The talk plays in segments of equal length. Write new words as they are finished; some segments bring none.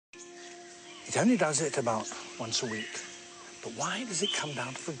It only does it about once a week. But why does it come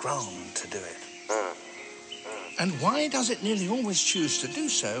down to the ground to do it? And why does it nearly always choose to do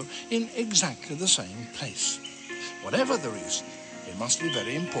so in exactly the same place? Whatever the reason, it must be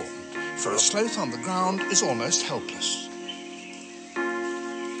very important, for a sloth on the ground is almost helpless.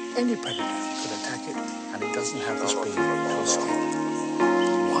 Any predator could attack it, and it doesn't have the speed to escape.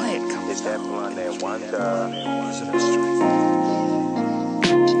 Why it comes down is a mystery.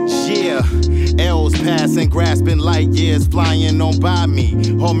 Yeah, L's passing, grasping light years flying on by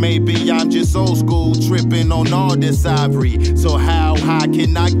me. Or maybe I'm just old school, tripping on all this ivory. So how high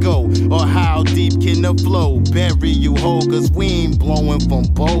can I go? Or how deep can the flow bury you whole? Cause we ain't blowing from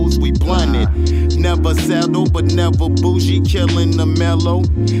bows, we blunted. Never settle, but never bougie, killing the mellow.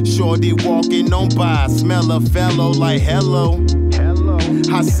 Shorty walking on by, smell a fellow like hello.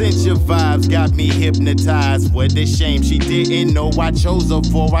 I sense your vibes, got me hypnotized. What a shame she didn't know I chose her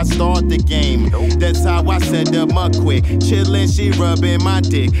before I start the game. That's how I set them up quick. Chillin', she rubbing my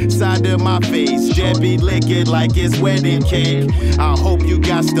dick, side of my face. Debbie lick it like it's wedding cake. I hope you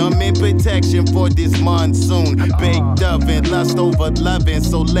got stomach protection for this monsoon. Baked oven, lust over loving,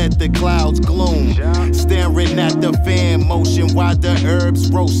 so let the clouds gloom. Staring at the fan motion while the herbs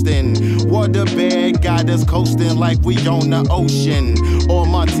roasting. Water bag got us coasting like we on the ocean. Or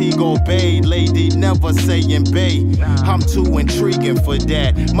Montego Bay, lady never saying bay. I'm too intriguing for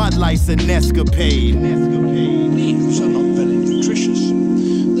that. My life's an escapade. Leaves are not very nutritious.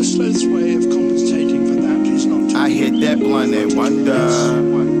 The sloth's way of compensating for that is not to I hit that blunt and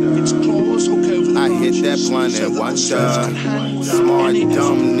wonder. Its claws hook over the I hit that blunt and wonder. Smart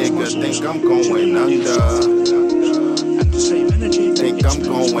dumb nigga think I'm going under. And to save energy, think I'm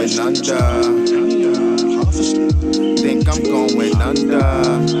going under. Think I'm going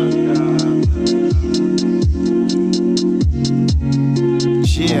under.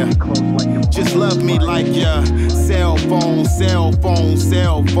 Yeah, just love me like your cell phone, cell phone,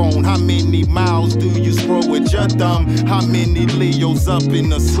 cell phone. How many miles do you scroll with your thumb? How many Leos up in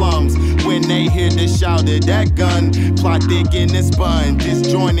the slums? When they hear the shout of that gun, plot thick in this bun,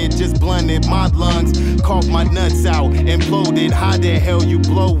 disjointed, just blunted my lungs. Cough my nuts out, imploded. How the hell you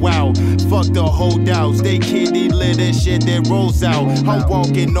blow out? Fuck the holdouts, they kitty litter shit that rolls out. I'm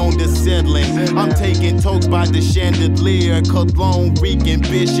walking on the ceiling, I'm taking tokes by the chandelier. Cologne, Rican,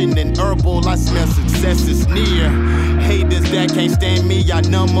 ambition and herbal, I smell success is near. Haters that can't stand me, I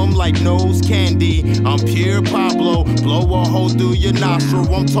numb them like nose candy. I'm pure Pablo, blow a hole through your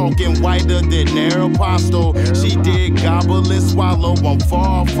nostril. I'm talking whiter than Aeropostale. She did gobble and swallow. I'm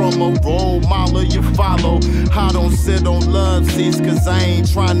far from a role model you follow. I don't sit on love seats cause I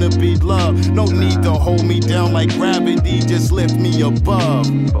ain't trying to be loved. No need to hold me down like gravity, just lift me above.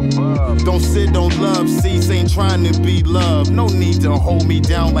 Don't sit on love seats, ain't trying to be loved. No need to hold me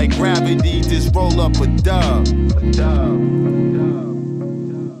down like gravity, just roll up a dub.